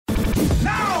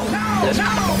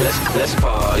Let's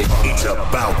party. It's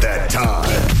about that time.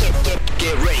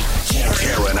 Get ready.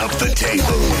 Tearing up the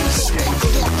tables.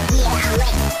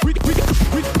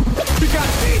 We got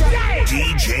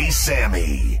DJ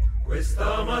Sammy.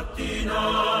 Questa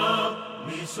mattina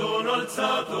mi sono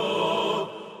alzato.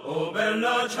 Oh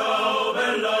bella ciao,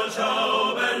 bella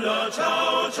ciao, bella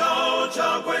ciao, ciao,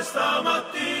 ciao. Questa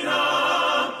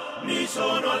mattina mi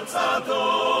sono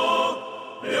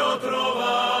alzato e ho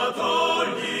trovato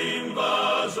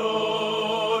l'invasor.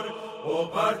 Oh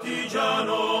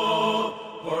partigiano,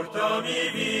 portami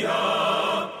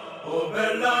via. Oh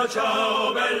bella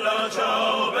ciao, bella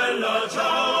ciao, bella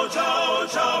ciao, ciao,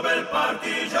 ciao, bel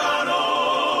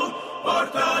partigiano,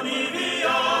 portami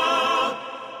via,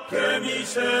 che mi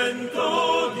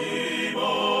sento di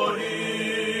morire.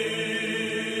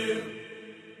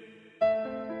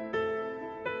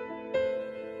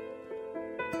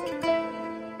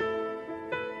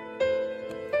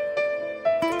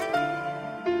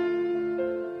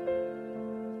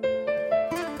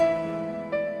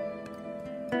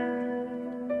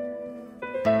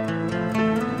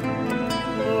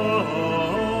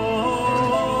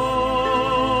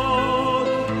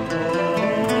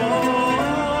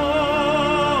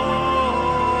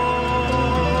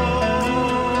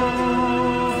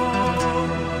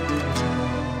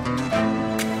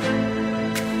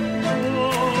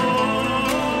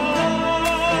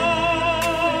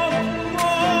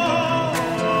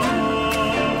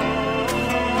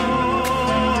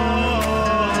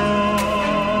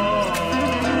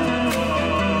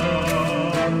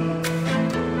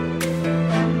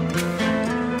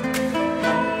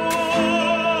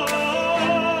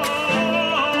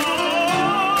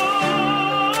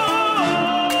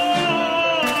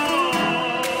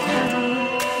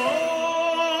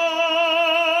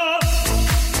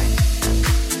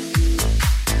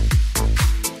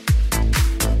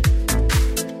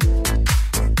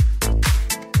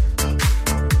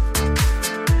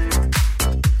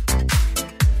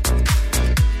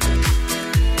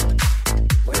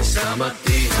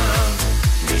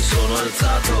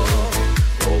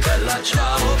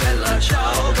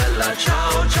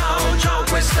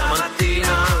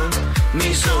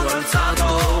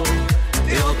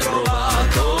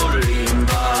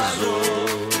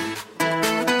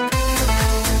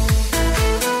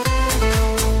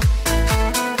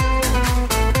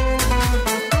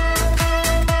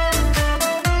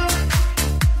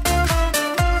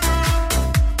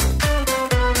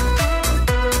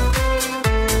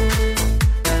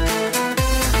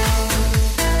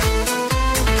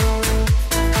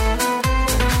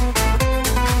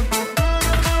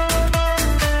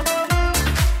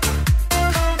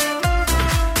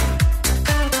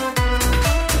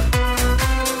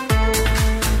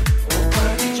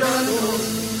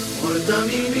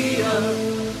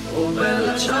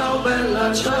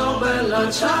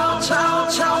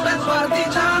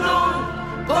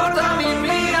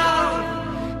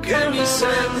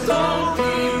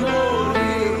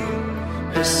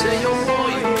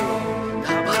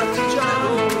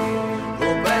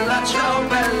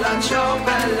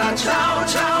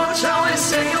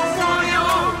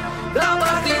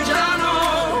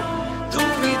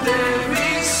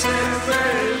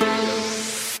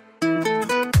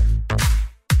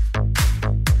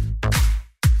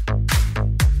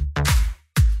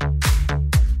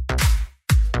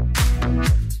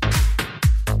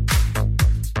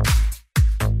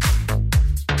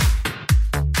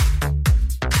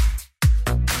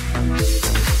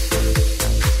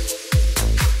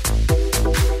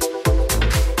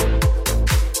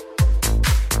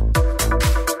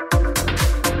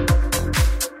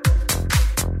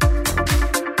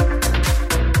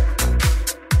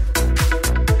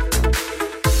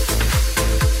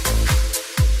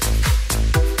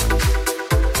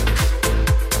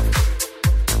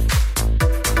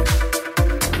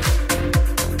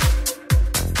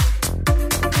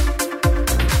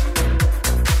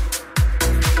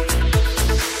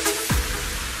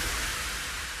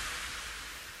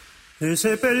 E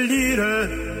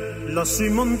seppellire lassù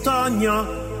in montagna,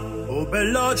 oh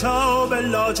bella ciao,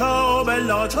 bella ciao,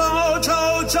 bella ciao,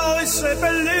 ciao, ciao, e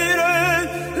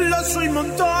seppellire lassù in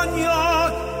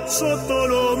montagna, sotto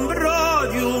l'ombra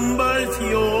di un bel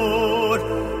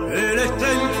fior, e le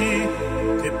genti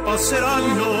che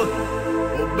passeranno,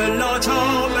 oh bella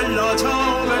ciao, bella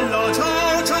ciao, bella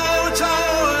ciao, ciao,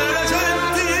 ciao, e le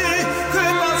genti che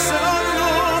passeranno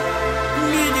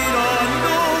mi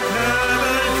diranno che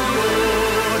bel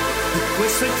fior, e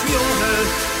questo è il fiore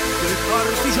del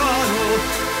partigiano,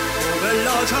 oh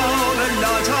bella ciao,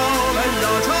 bella ciao,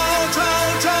 bella ciao,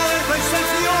 ciao, ciao, e questo è il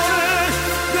fiore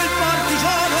del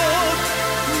partigiano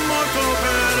morto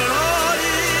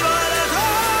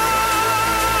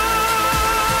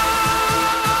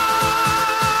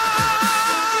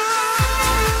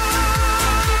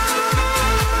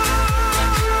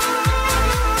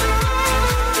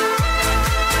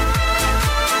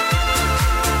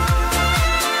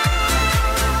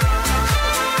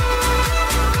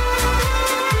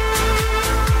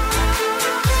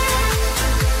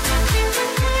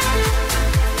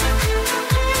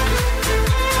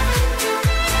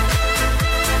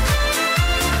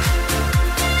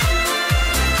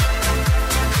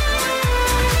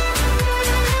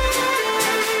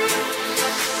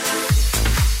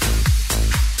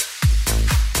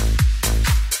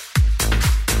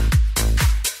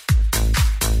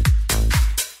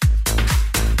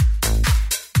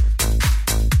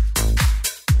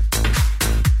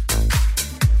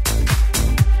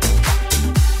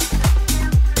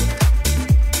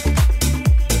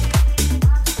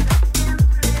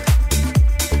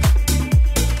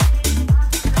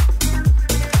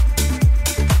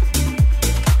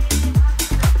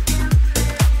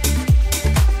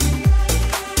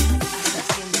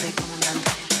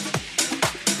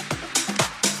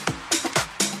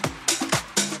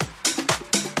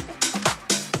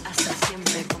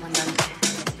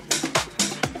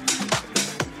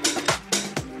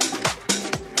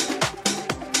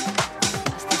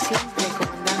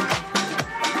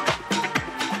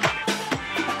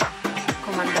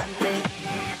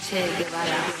Che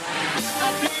Guevara.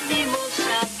 Aprendimos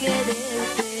a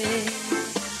quererte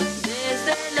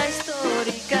desde la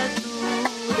histórica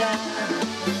altura,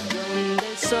 donde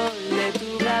el sol de tu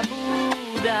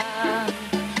bravura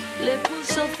le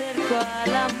puso cerco a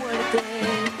la muerte.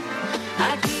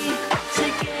 Aquí se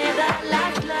queda la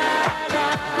clara,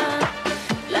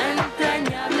 la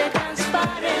entrañable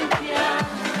transparencia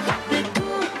de tu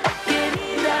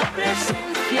querida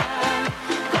presencia,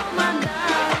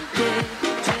 comandante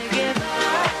Che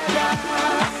Guevara.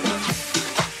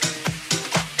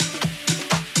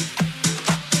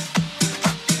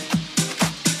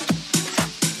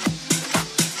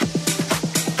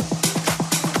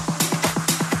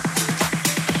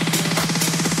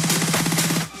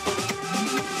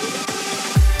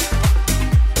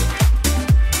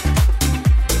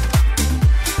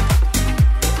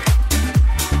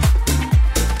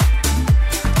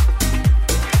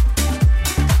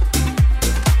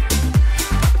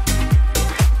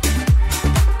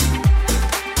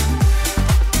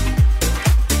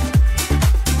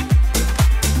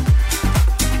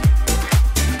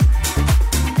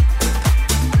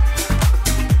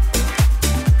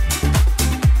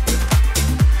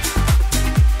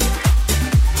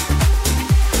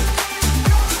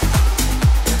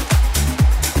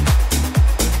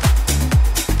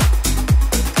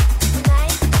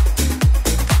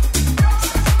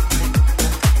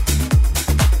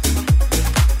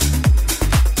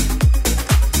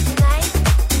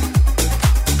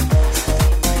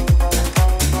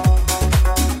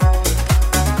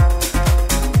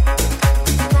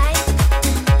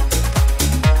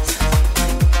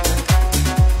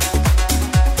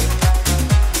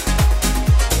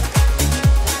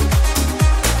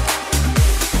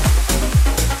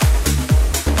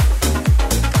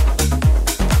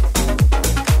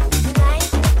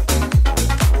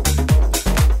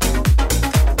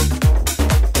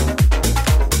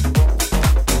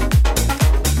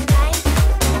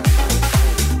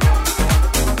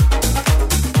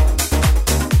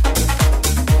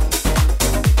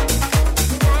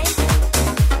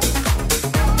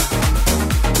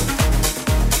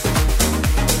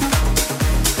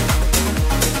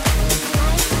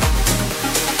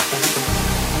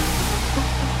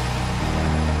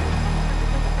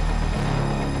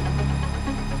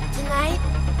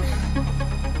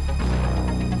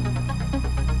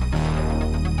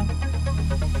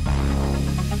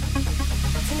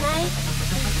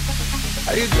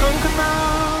 Are you drunk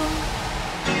enough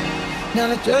now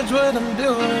to judge what I'm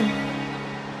doing?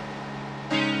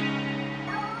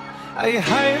 Are you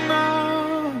high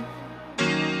enough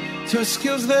to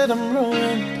excuse that I'm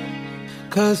ruined?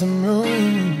 'Cause I'm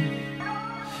ruined.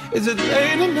 Is it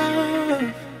late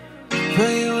enough for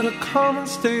you to come and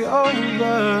stay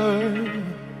over?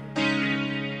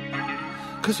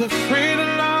 'Cause we're free to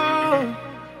love,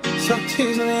 so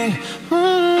tease me.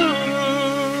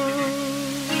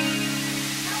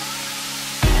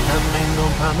 I made no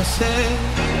promises,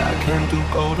 I can't do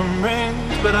golden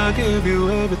rings, but I'll give you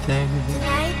everything.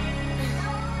 Tonight?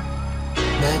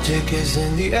 Magic is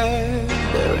in the air,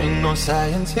 there ain't no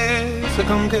science here, so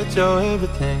come get your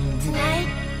everything. Tonight?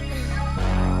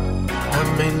 I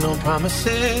made no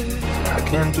promises, I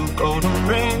can't do golden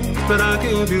rings, but I'll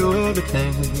give you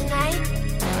everything. Tonight?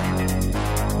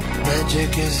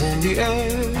 Magic is in the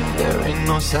air, there ain't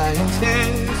no science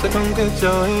here, so come get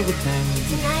your everything.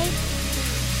 Tonight?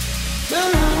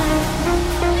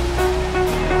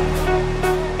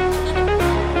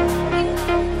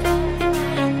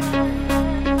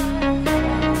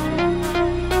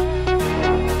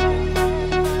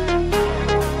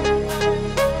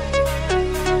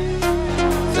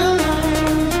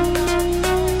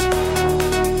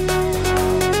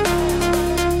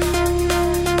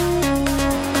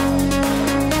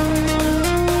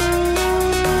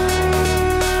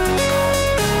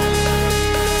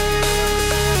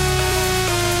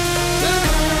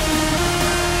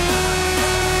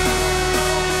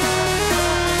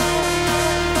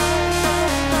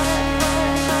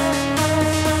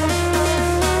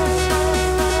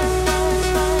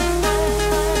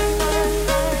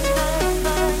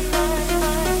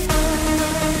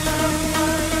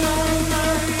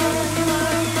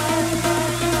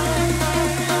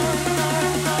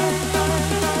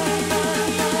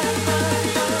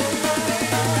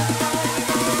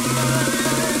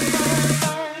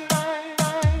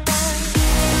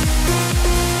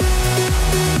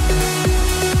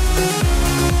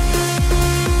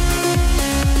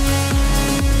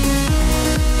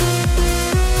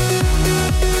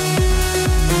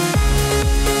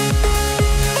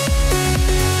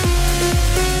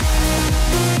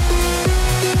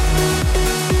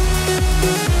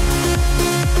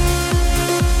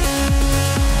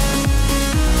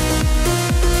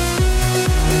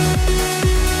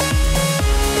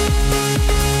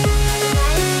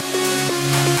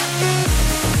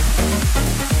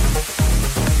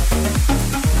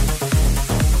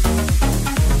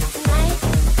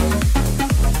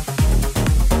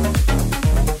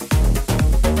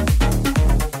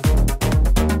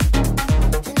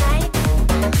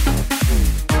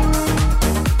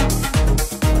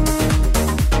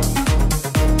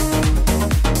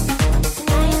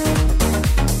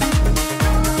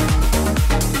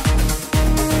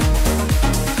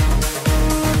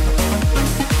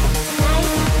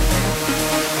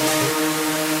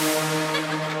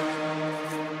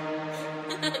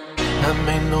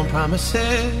 no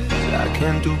promises. I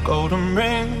can't do golden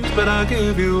rings, but I'll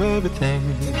give you everything.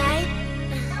 Tonight?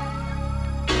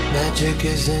 Magic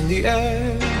is in the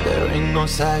air. There ain't no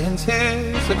science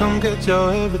here, so come get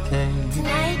your everything.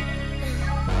 Tonight?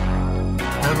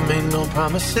 I made no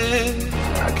promises.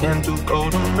 I can't do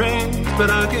golden rings, but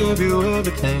I'll give you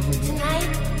everything.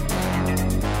 Tonight?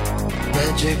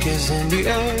 Magic is in the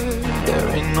air. There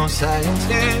ain't no science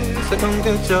here, so come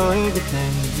get your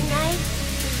everything. Tonight?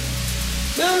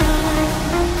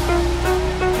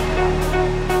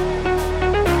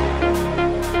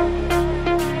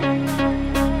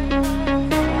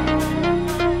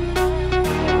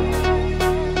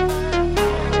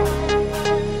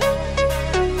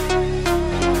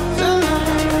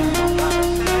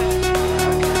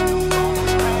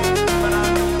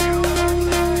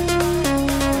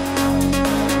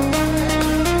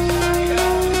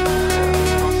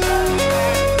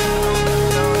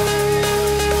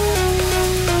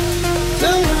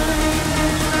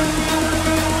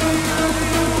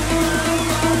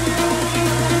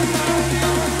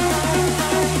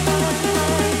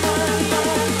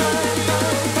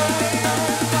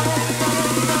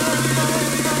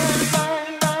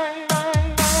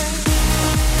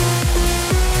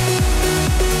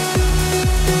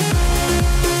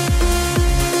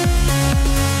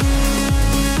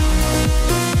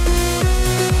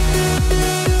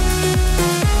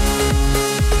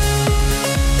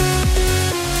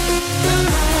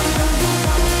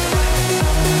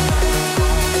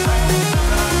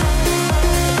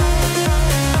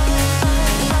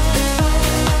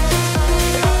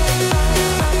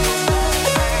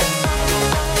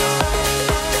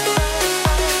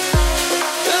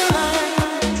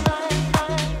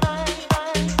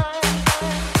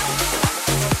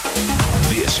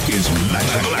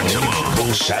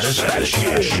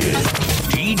 Satisfaction.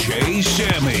 DJ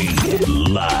Sammy.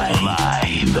 Live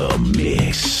in the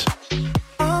mix.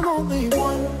 I'm only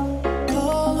one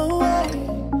call away.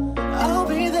 I'll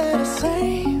be there to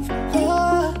save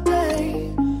the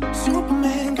day.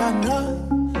 Superman got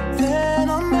nothing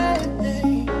on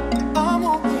me. I'm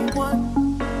only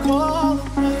one call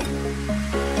away.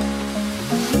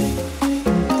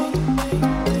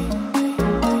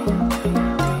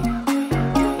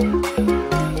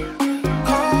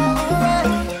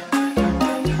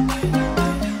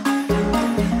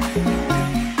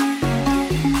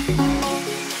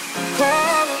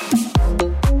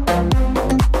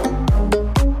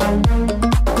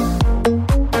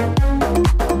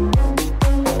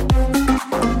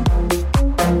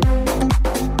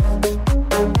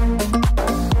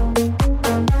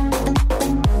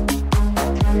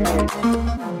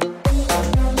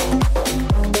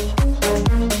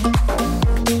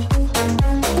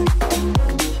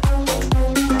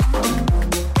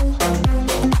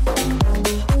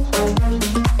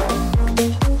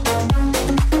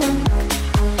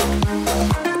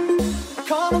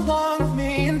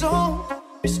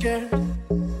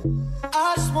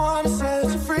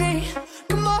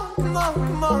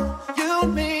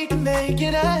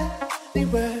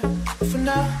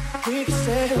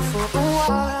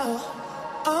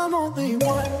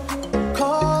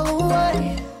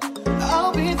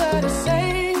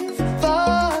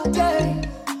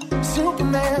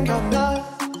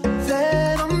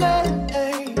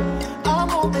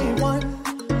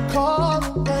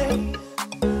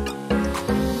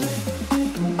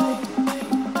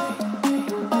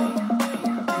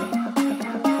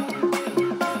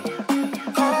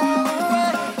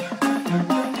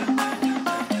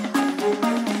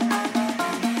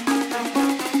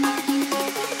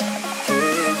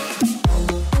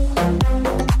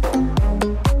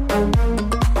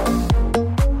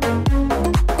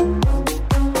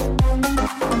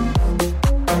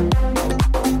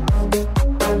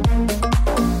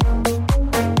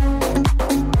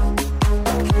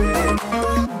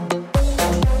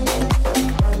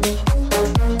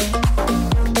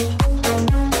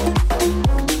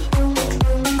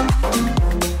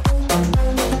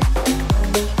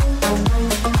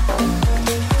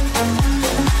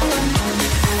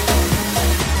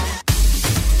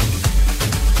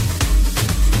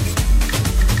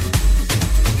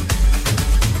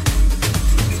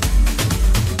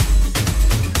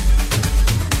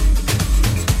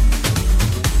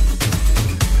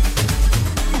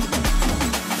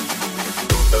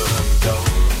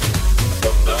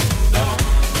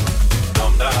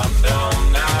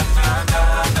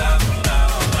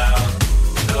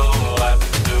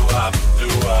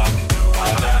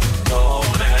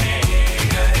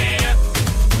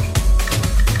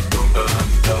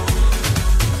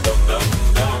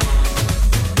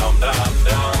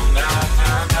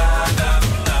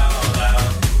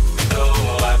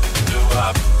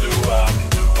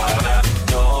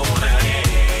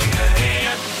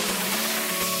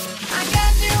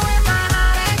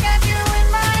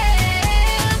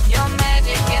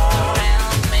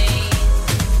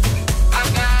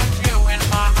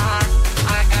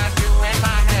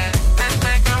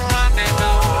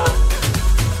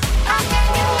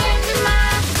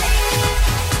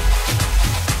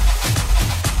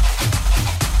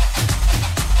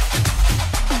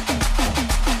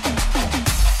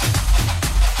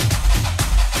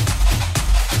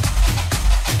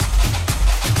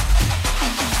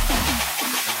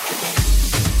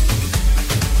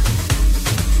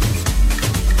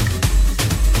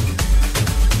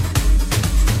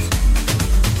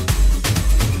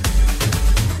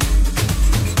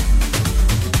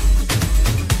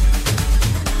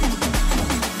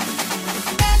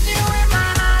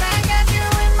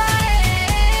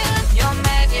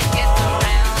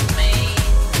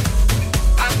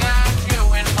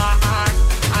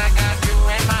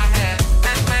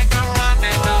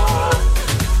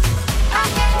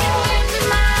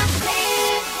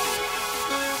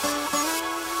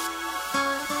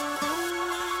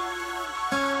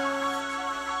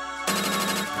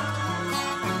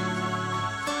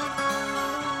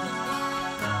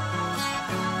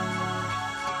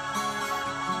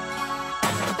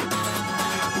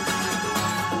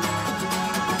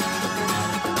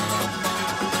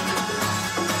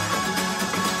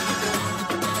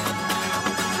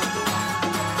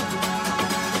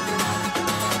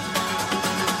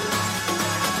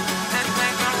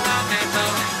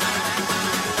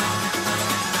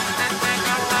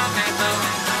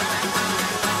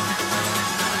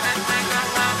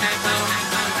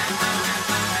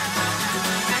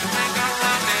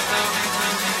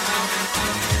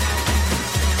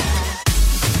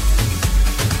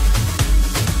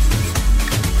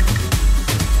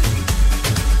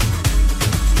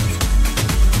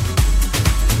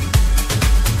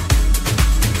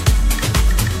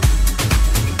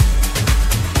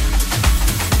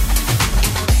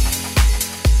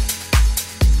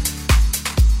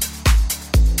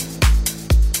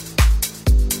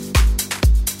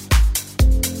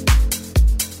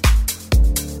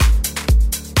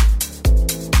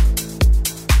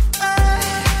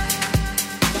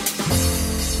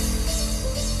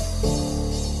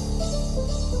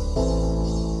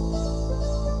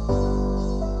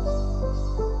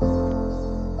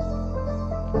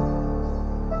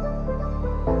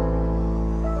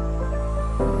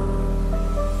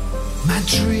 My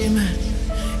dream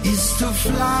is to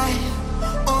fly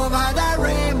over the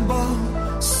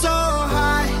rainbow so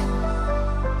high.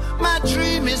 My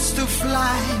dream is to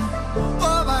fly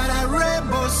over the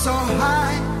rainbow so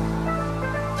high.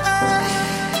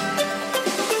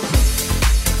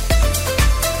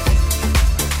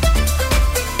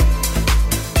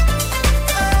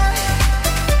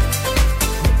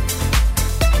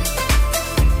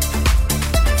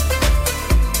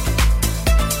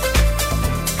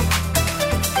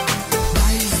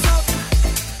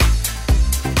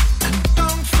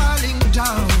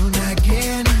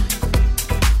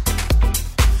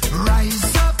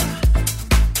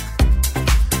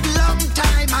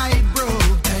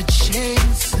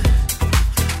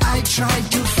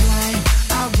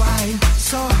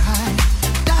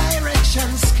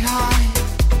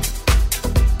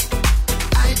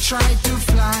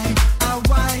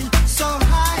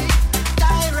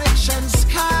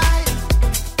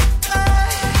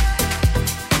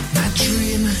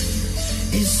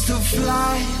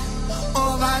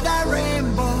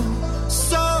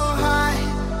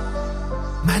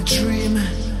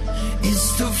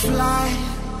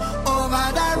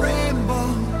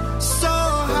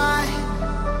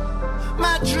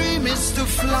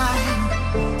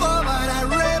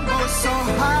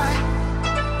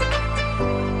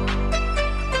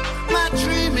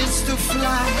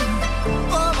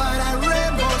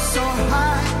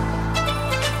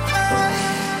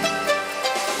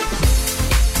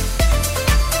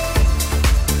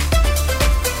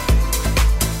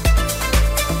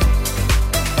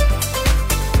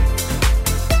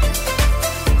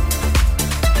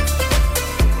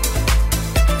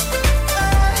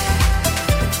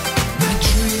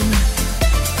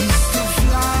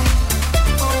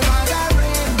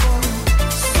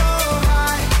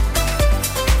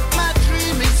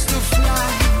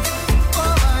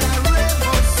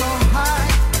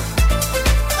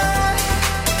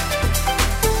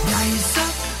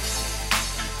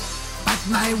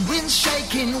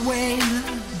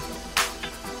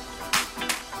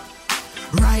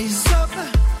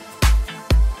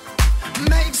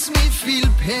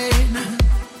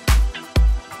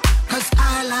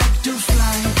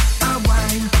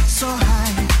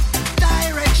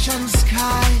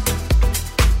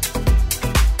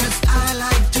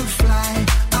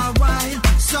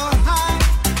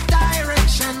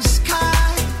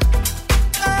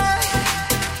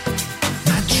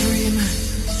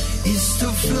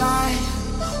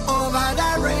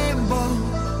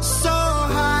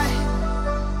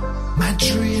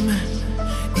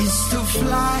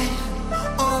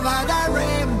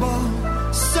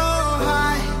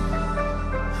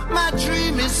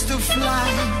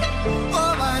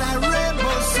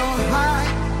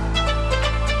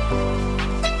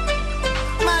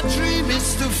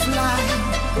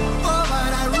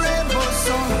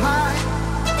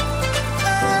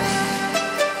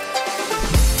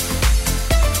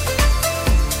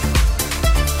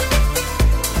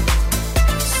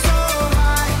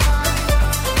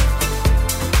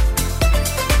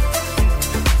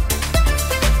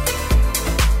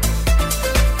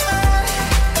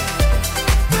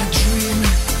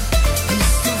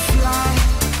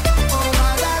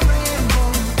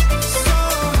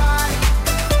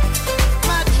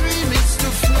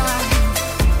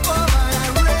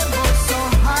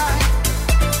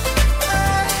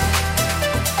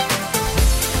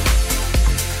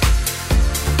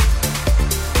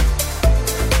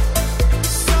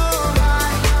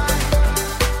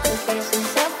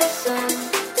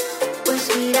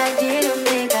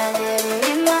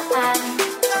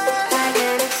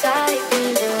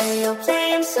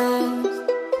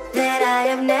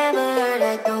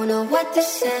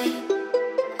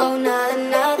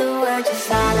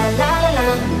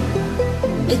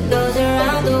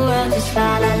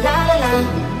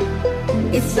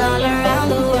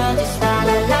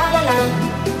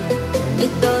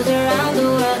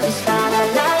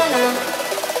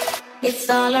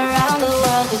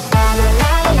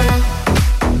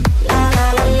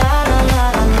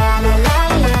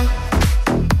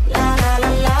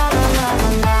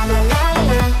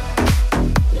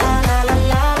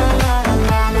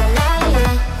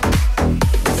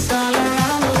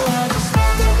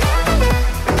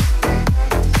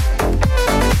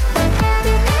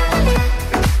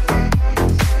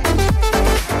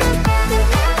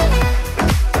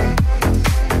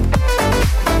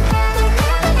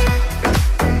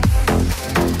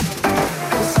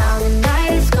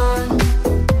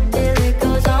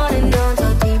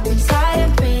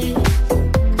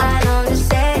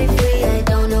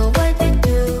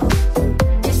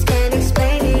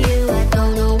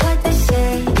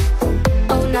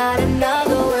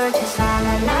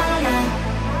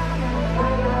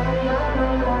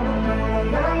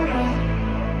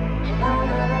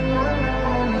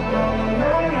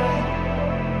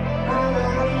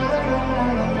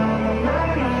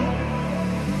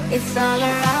 It's all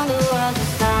around the world,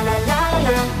 just la la la la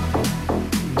la.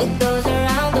 It goes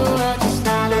around the world, just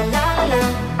la la la la la.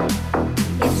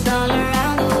 It's all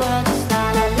around the world, just la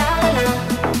la la la la.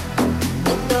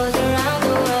 It goes around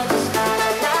the world, just la la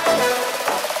la la la.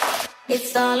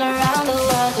 It's all around the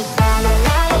world, just la la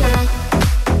la la la.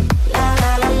 La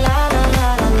la la la la la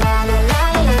la la la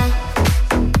la.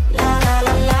 La la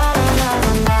la la la la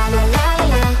la la la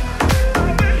la.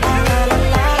 La la la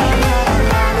la la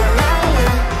la la la.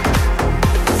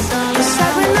 It's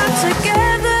like we're not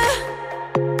together,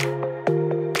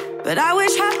 but I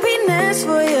wish happiness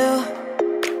for you.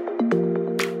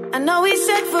 I know we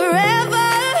said forever.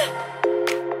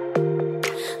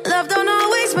 Love don't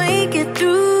always make it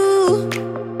through.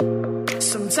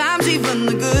 Sometimes even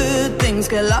the good things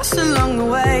get lost along the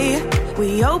way.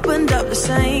 We opened up the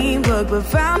same book but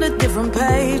found a different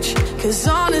page. 'Cause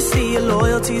honesty, your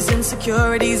loyalties,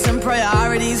 insecurities and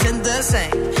priorities ain't the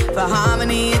same. For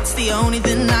harmony, it's the only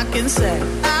thing I can say.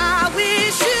 I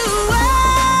wish you well.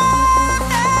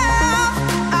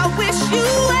 I wish you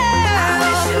well. I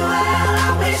wish you well.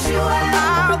 I wish you well.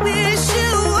 I wish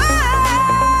you well.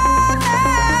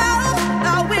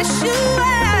 I wish you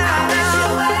well. I wish you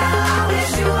well. I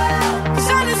wish you well. 'Cause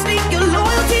honestly, your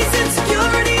loyalties,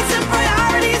 insecurities and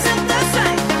priorities ain't the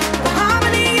same. For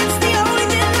harmony, it's the only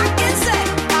thing I can say.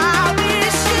 I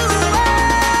wish you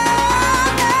well.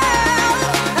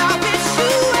 I wish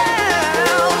you well.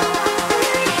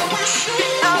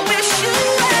 I wish you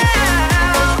well.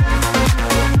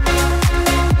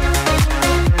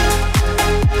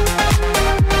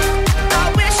 I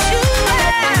wish you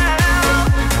well.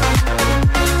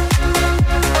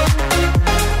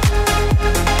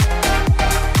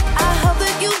 I hope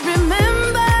that you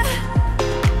remember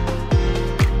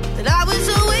that I was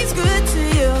always good to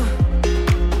you.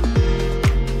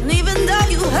 And even though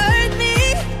you hurt me,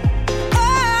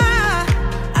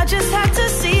 I just had to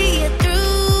see it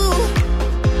through.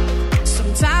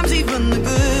 Sometimes even the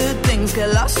good things get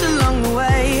lost along the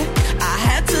way. I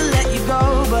had to let you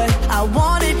go, but I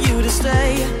wanted you to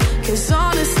stay. 'Cause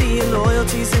honesty, your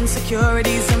loyalties,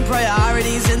 insecurities and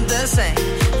priorities ain't the same.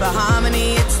 For harmony,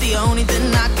 it's the only thing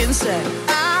I can say.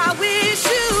 I wish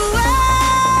you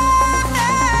well.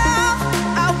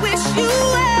 I wish you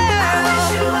well. I wish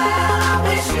you well. I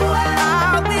wish you well.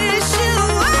 I wish you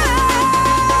well.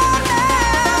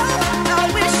 I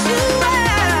wish you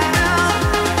well.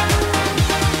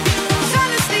 'Cause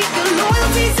honestly, your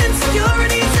loyalties,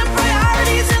 insecurities and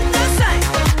priorities ain't the same.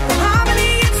 For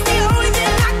harmony, it's the only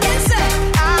thing I can say.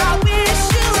 I wish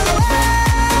you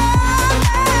well.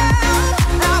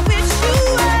 I wish you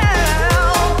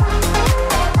well.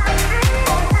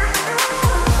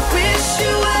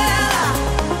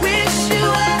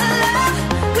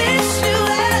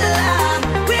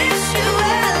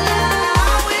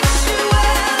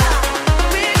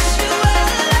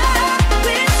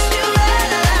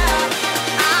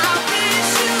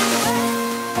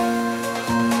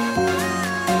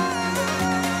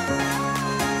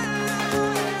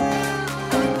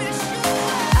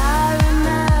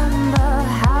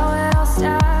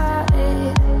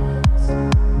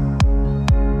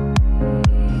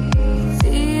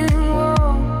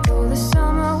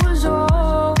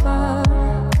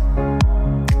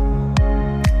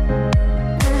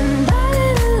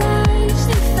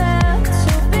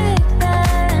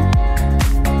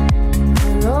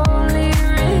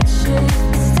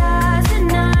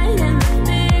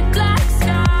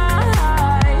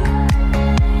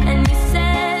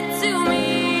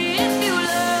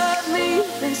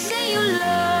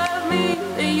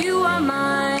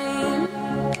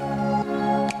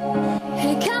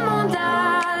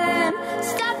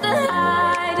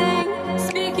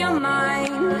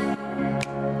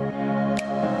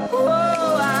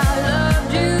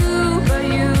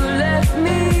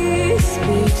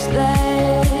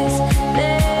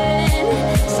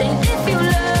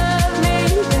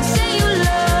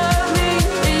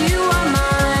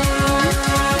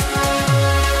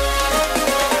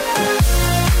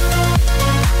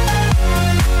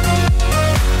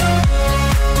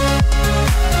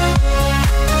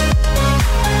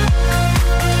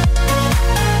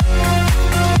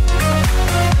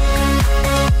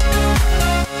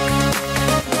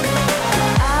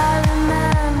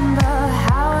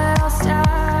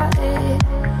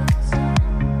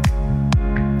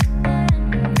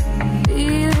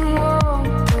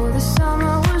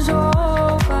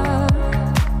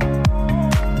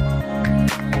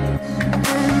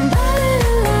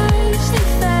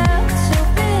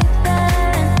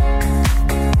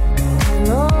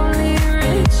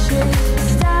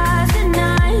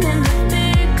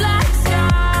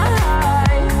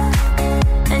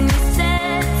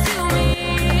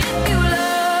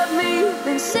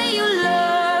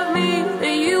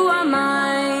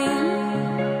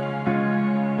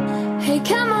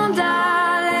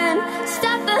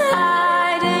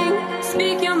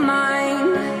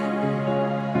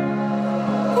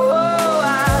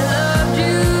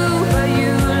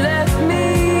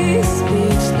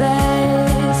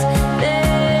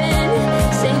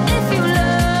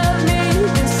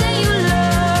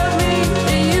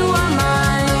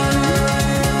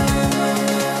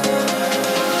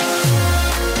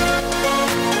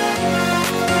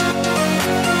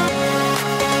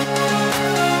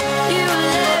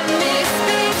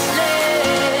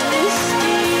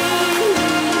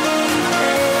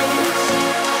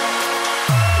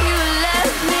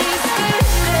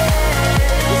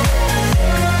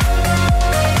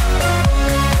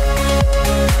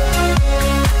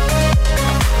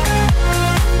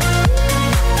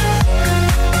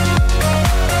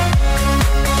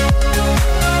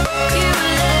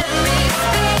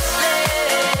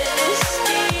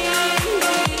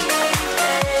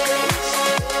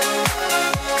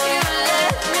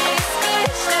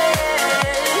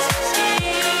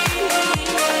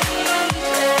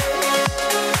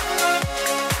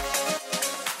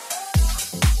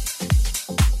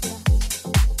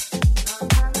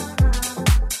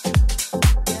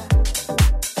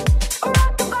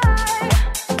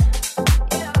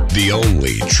 the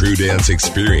only true dance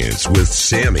experience with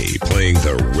Sammy playing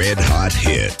the red hot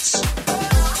hits.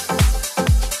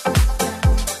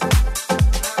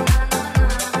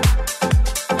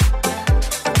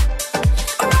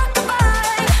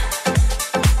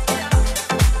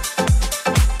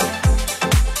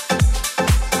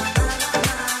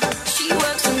 She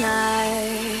works the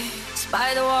nights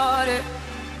by the water.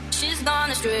 She's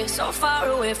gone astray, so far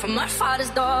away from her father's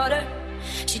daughter.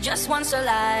 She just wants a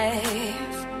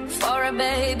life for a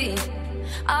baby.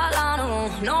 All on her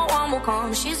own, no one will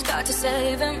come. She's got to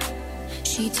save him.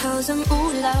 She tells him,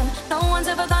 ooh, love, no one's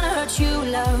ever gonna hurt you,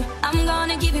 love. I'm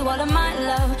gonna give you all of my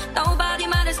love. Nobody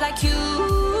matters like you.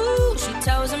 She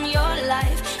tells him, your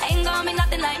life ain't gonna be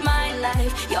nothing like my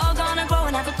life. You're gonna grow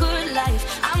and have a good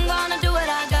life. I'm gonna do what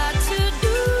I got to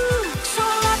do. So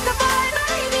rock-a-bye,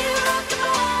 baby,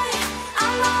 rock-a-bye.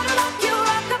 I'm gonna rock you,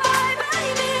 rock-a-bye,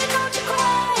 baby, don't you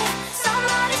cry.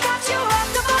 Somebody's got you,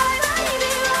 rock-a-bye,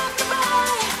 baby,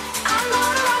 rock-a-bye. I'm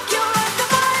gonna rock you,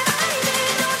 rock-a-bye, baby,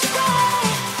 don't you cry.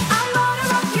 I'm gonna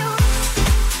rock you.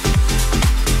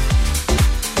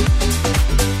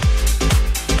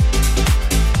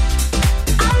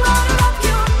 I'm gonna rock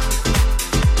you.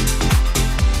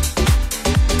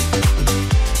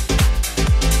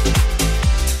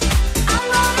 I'm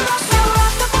gonna rock you,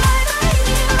 rock-a-bye,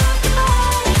 baby,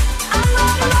 rock-a-bye. I'm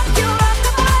gonna rock you,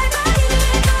 rock-a-bye, baby,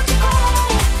 don't you cry.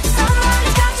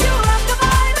 Somebody's got you,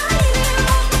 rock-a-bye, baby,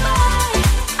 rock-a-bye.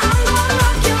 I'm gonna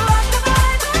rock you,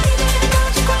 rock-a-bye, baby,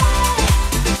 don't you cry.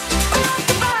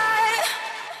 Rock-a-bye.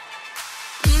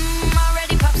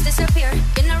 Already pops disappear.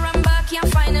 In a run back, can't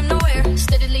find him nowhere.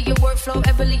 Steadily your workflow,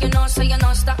 everly you know, so you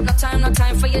know stop. No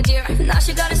time for your dear. Now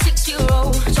she got a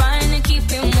 6-year-old, trying to keep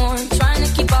him warm, trying to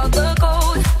keep out the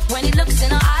cold. When he looks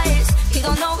in her eyes, he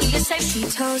don't know he is safe. She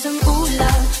tells him, ooh,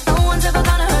 love, no one's ever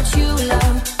gonna hurt you,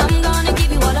 love. I'm gonna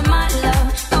give you all of my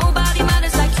love. Nobody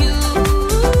matters like you.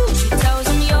 She tells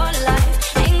him, your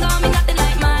life ain't gonna be nothing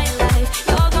like my life.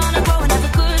 You're gonna grow and have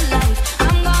a good life.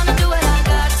 I'm gonna do what I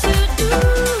got to do.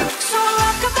 So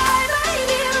rock-a-bye,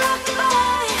 baby,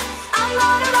 rock-a-bye. I'm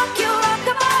gonna rock you,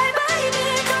 rock-a-bye, baby,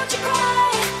 don't you cry.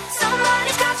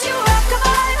 Somebody's got you,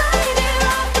 rock-a-bye, baby,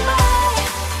 rock-a-bye.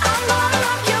 I'm gonna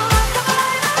rock you,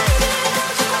 rock-a-bye, baby,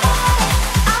 don't you cry.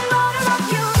 I'm gonna rock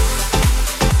you.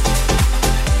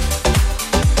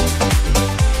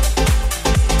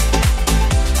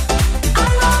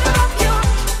 I'm gonna rock you.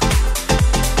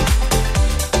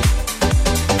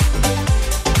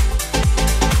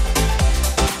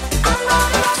 I'm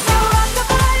gonna rock you,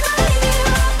 rock-a-bye, baby,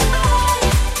 rock-a-bye.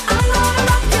 I'm gonna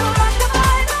rock you,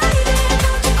 rock-a-bye, baby,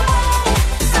 don't you cry.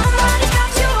 Somebody's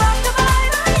got you, rock-a-bye,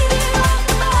 baby,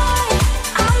 rock-a-bye.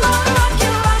 I'm gonna rock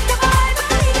you, rock-a-bye,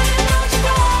 baby, don't you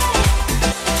cry.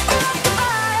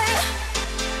 Rock-a-bye.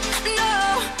 No,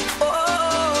 oh,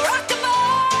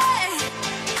 rock-a-bye.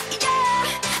 Yeah,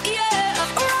 yeah,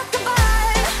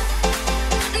 rock-a-bye.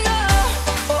 No,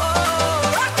 oh,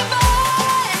 rock-a-bye.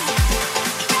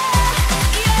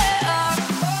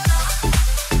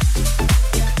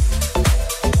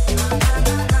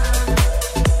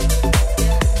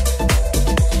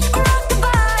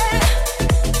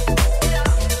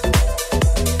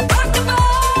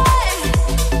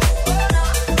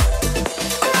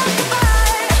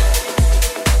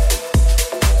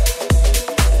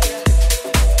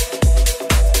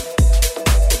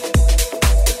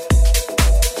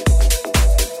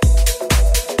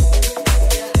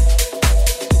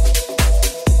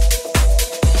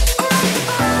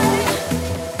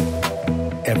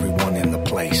 Everyone in the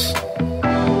place.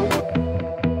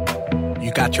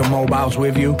 You got your mobiles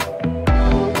with you?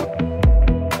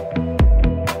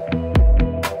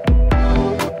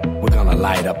 We're gonna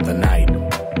light up the night.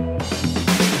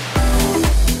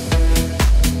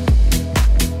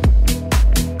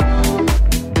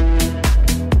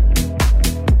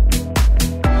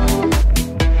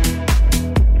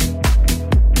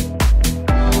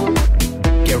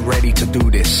 Get ready to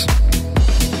do this.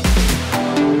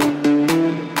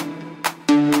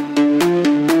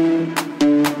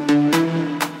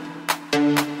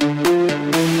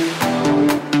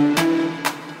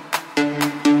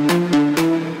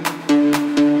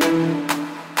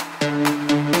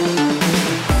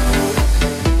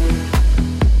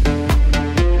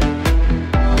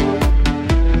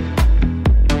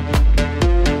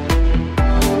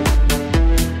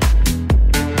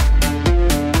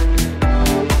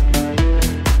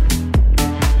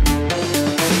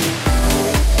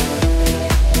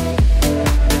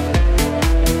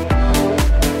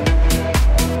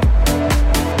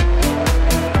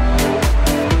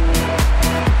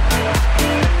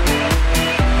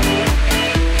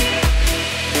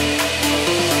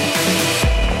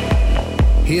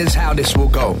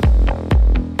 go.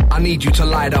 I need you to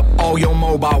light up all your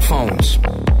mobile phones.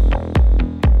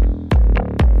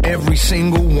 Every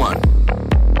single one.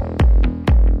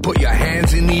 Put your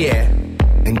hands in the air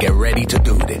and get ready to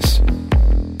do this.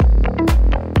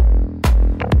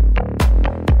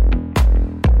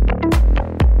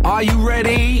 Are you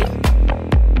ready?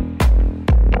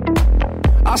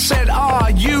 I said,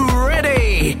 are you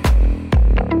ready?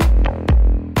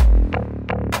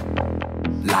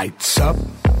 Lights up,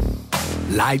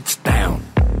 lights down.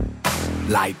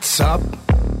 Lights up,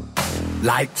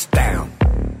 lights down.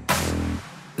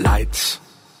 Lights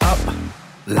up,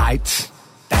 lights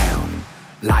down.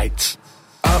 Lights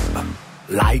up,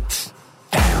 lights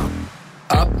down.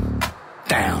 Up,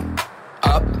 down,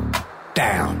 up,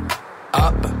 down.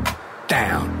 Up,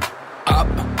 down, up,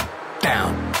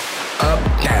 down. Up,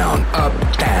 down, up,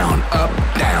 down, up,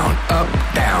 down, up,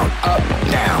 down, up,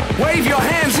 down. Wave your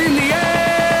hands in the air.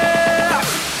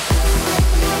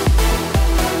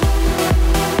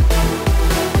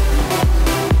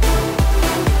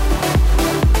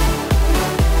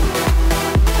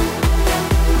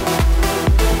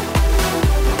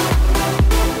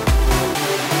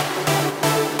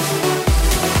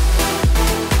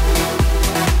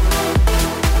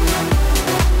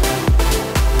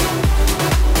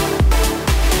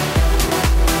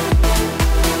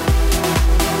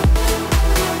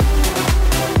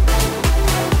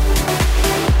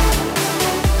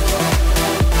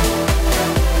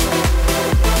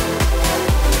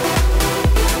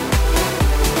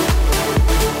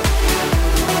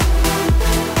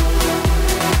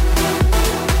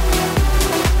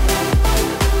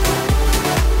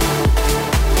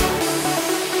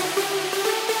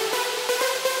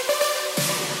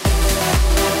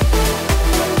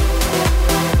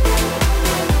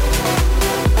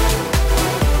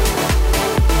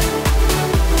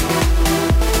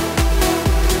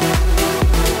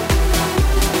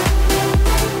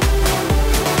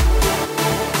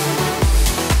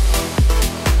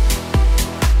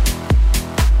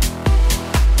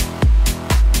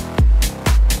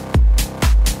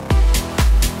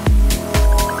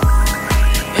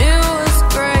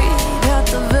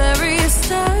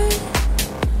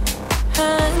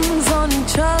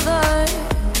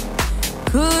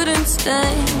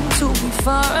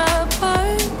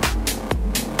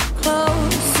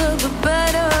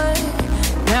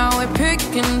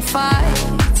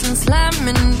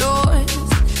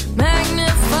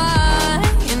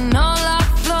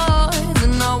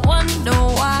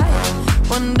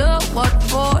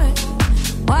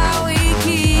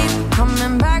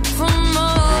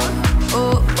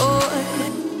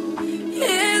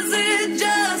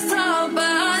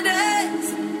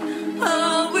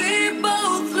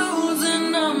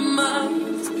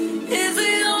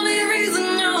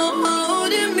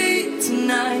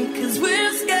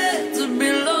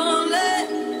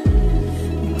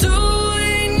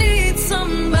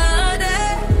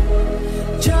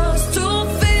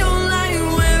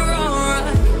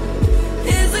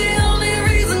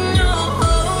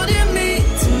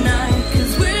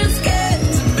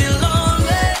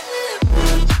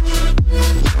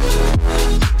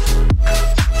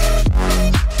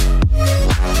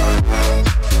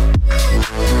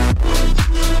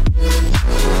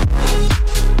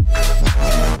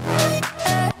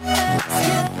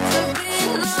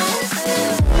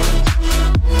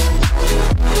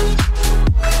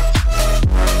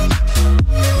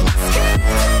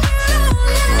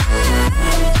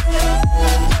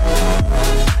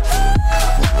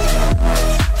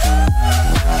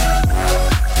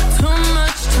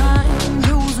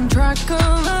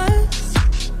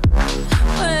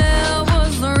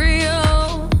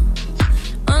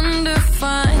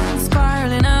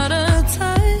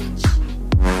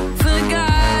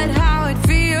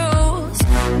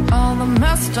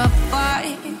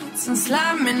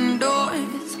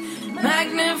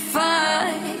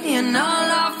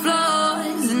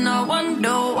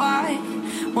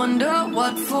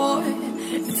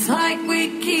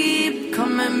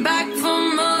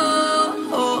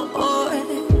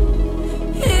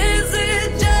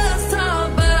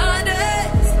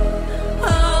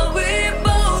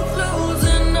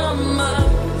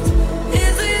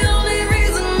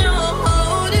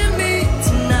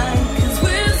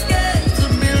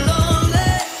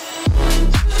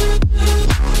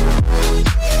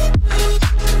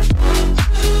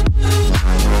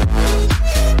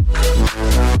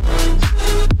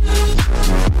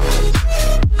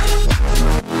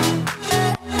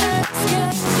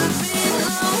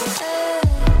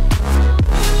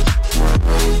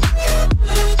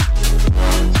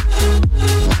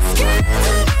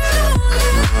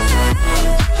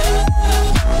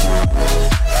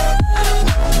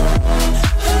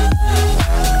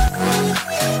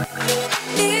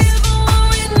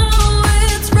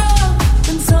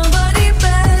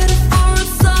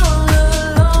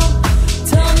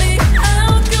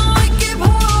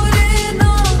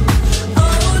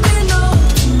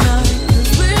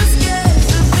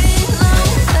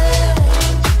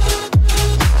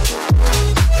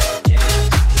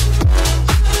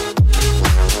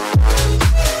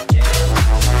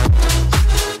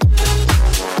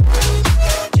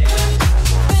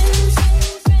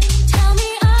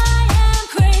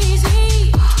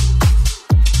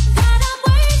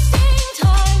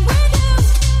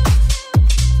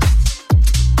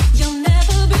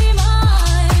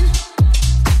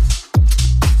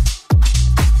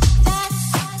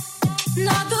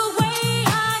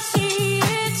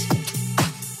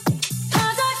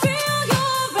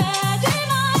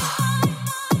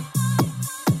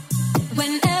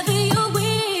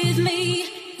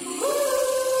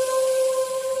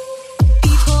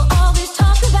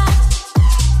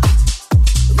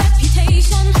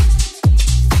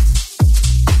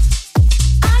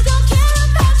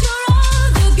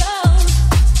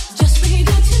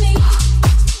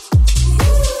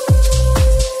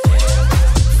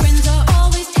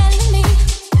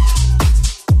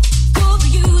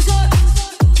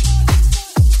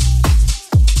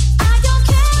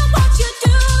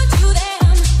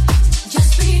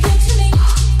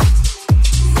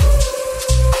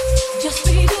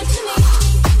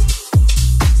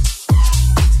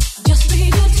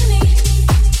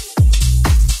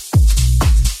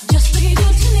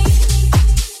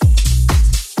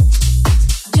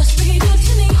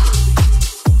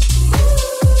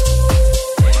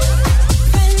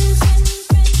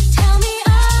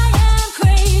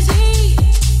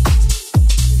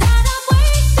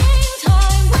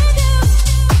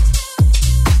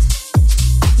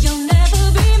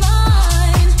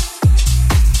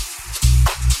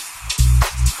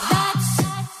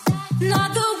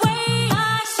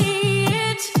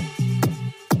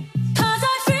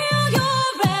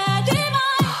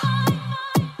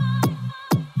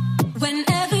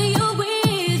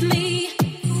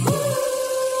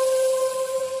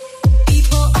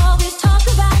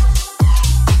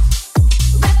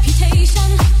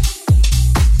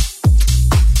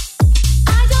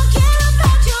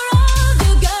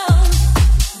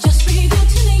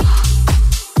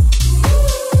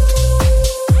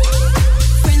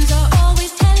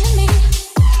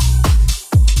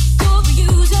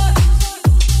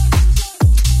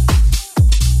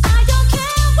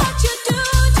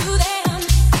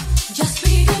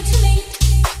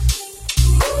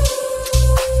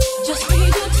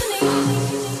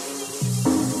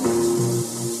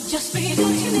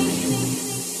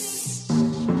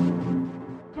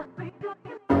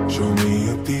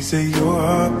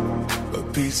 up, a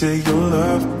piece of your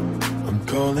love. I'm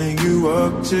calling you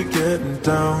up to getting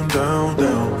down, down,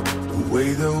 down. The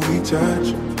way that we touch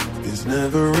is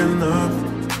never enough.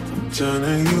 I'm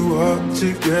turning you up to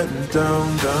getting down,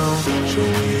 down. Show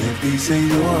me a piece of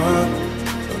your heart,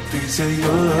 a piece of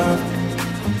your love.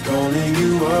 I'm calling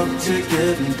you up to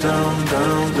getting down,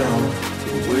 down, down.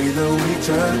 The way that we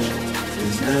touch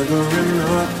is never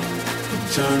enough. I'm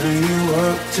turning you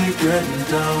up to getting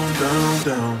down, down,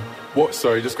 down. What?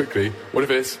 Sorry, just quickly. What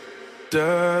if it's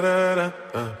da da da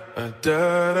da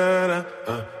da da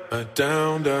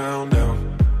down, down, down.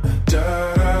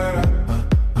 Da da da.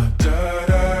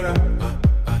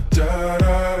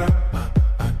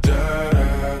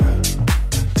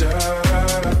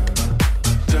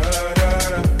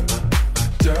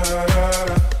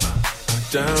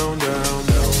 Down, down,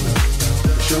 down.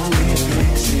 Show me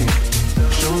easy,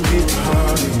 show me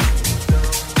party.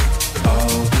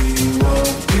 I'll be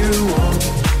what you want,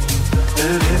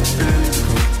 and it's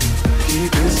physical.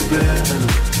 Keep it spinning.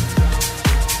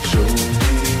 Show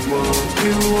me what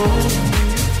you want.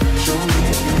 Show me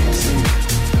easy,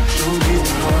 show me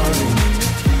party.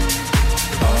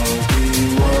 I'll be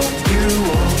what you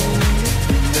want,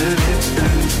 and it's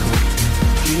physical.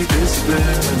 Keep it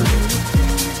spinning.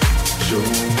 Show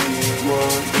me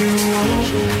what you want.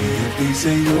 Show me a piece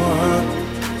of your heart,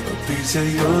 a piece of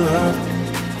your love.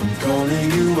 I'm calling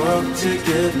you up to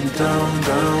getting down,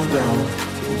 down, down.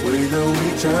 The way that we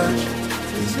touch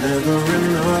is never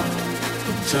enough.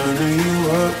 I'm turning you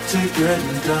up to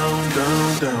getting down, down,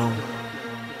 down.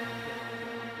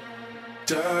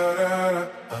 Da da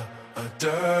da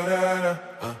da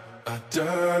da da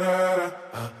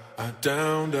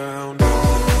down, down, down.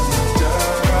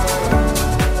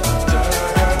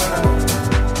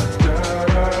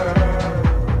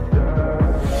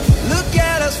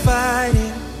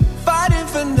 Fighting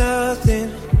for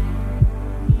nothing.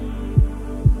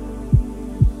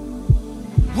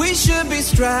 We should be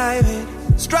striving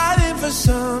for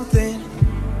something.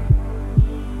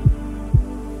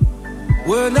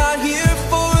 We're not here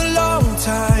for a long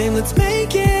time. Let's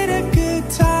make it a good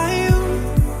time.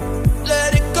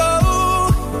 Let it go.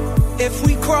 If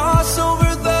we cross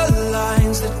over the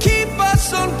lines that keep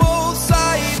us on both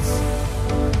sides,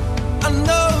 I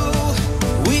know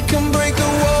we can break the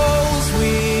walls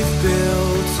we've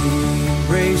built to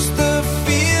erase the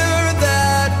fear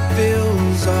that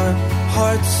fills our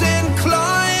hearts and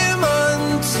climb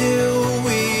until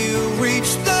we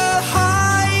reach the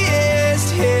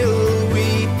highest hill.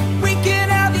 We can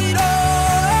have it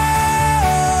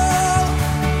all.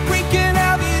 We can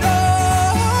have it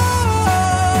all.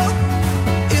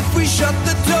 If we shut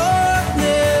the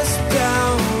darkness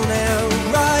down and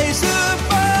rise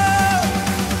above,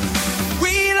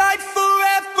 we light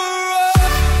forever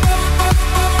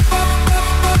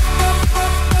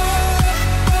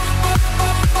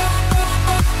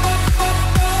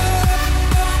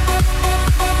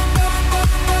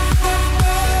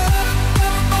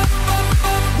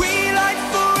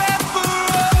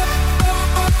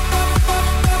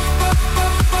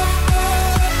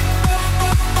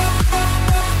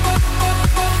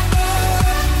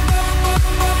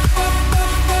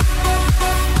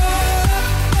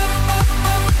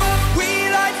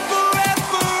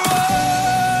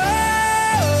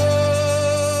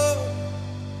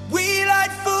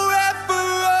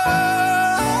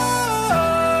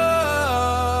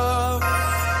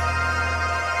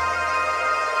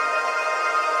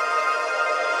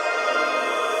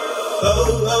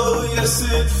yes,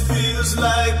 it feels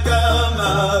like I'm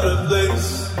out of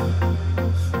place.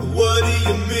 What do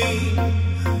you mean?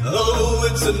 Oh,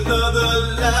 it's another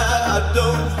lie I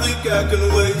don't think I can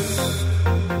waste.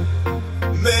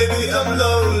 Maybe I'm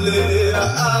lonely,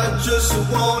 I just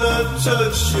wanna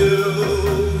touch you.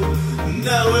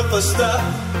 Now if I stop,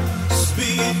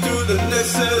 speed through the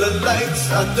next set of lights,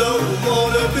 I don't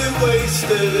wanna be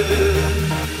wasted.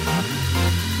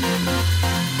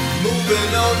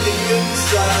 Moving on the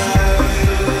inside.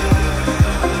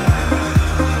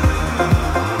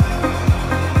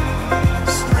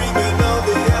 Screaming on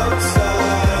the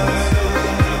outside.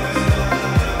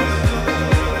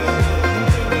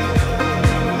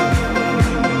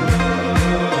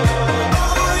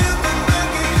 Oh, you can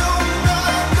make it your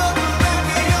mind, you can make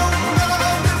it your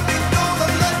mind if you're gonna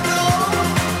let go.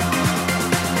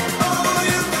 Oh,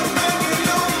 you can make it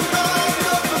your mind,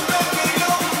 you can make it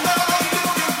your mind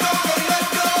if you're gonna let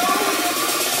go.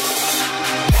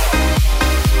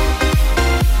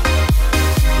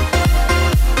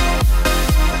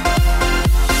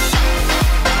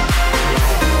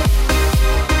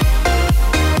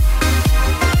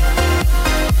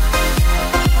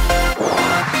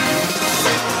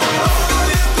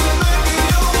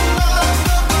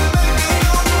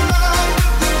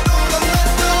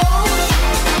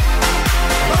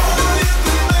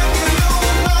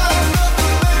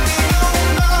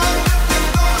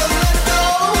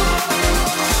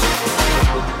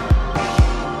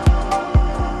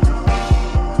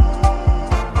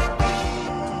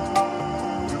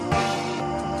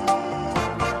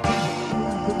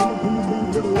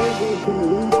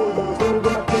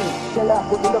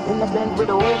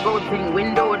 gold thing.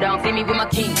 Window down, see me with my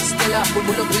king, Stella. Pull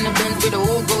up in the Benz with a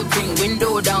whole gold thing.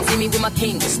 Window down, see me with my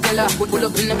king, Stella. Pull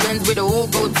up in the Benz with a whole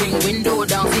gold thing. Window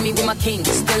down, see me with my king,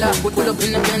 Stella. Pull up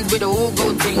in the Benz with a whole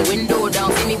gold thing. Window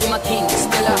down, see me with my king,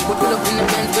 Stella. Pull up in the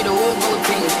Benz with a whole gold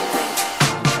thing.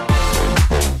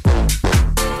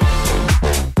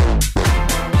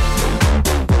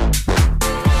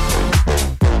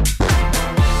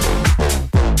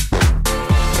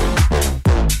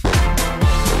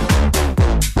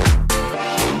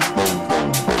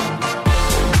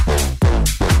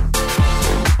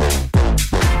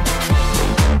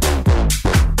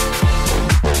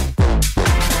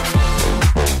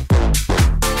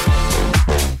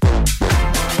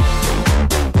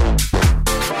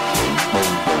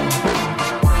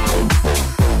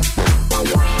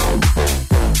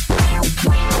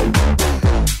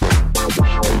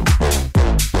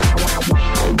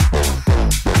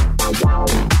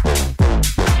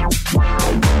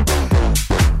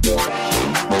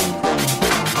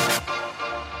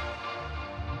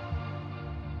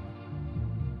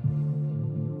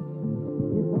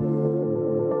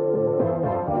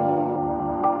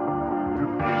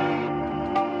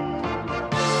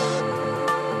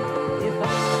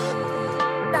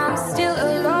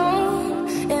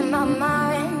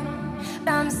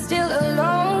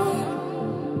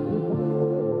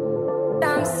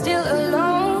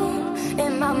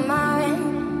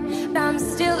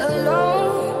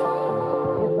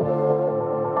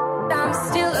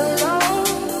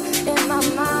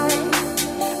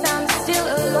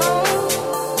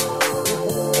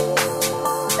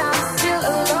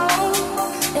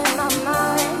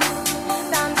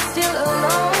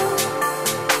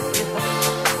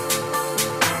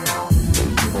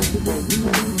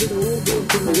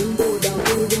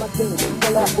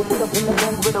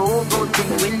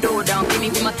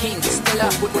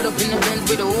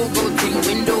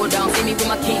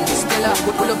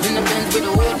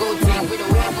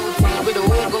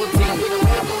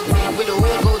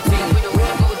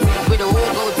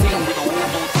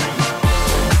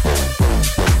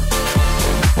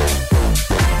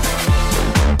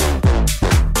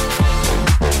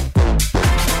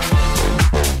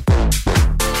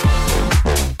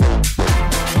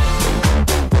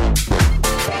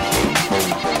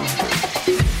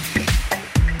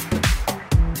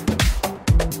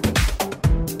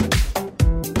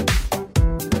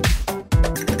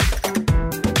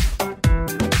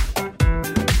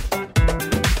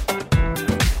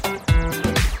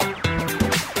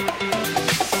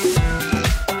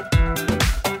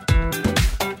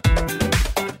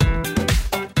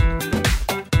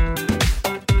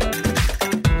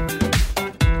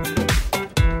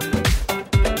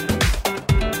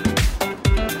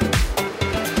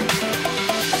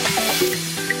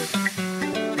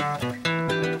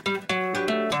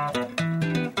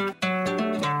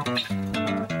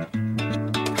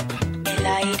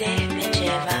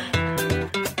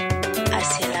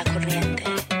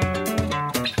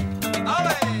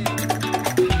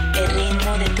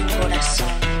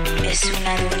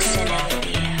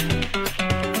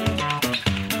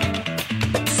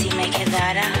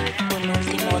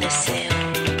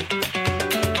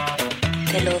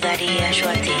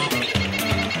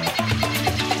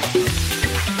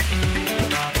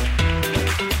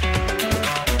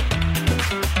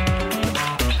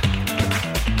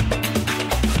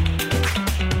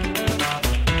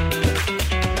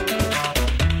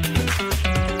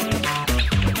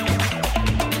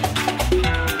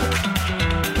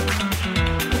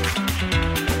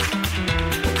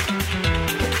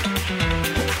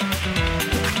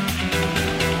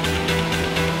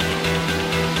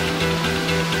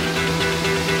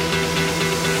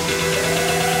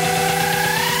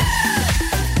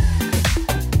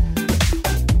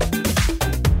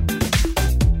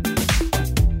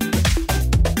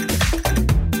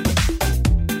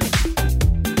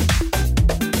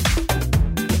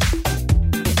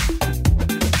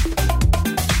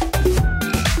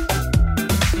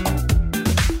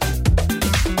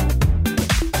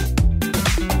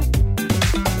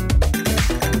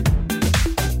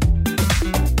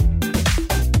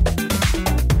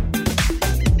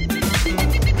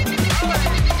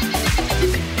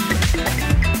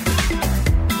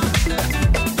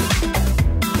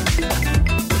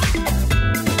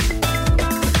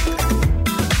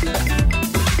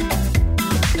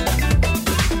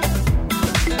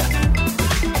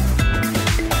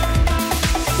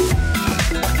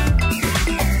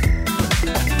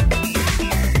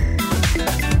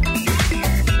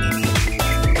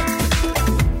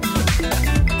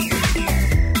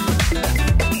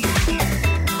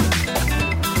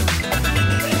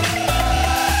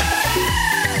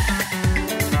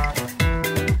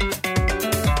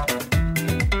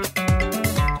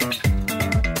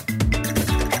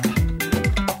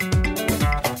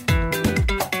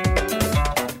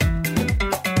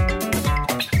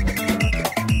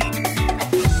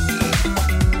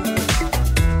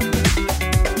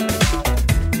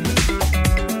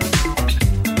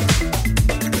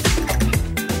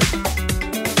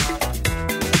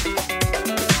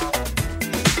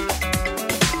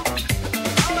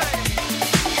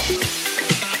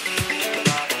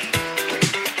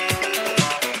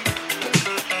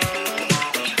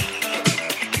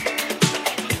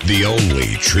 The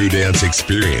only true dance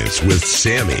experience with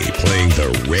Sammy playing the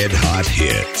red hot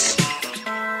hits.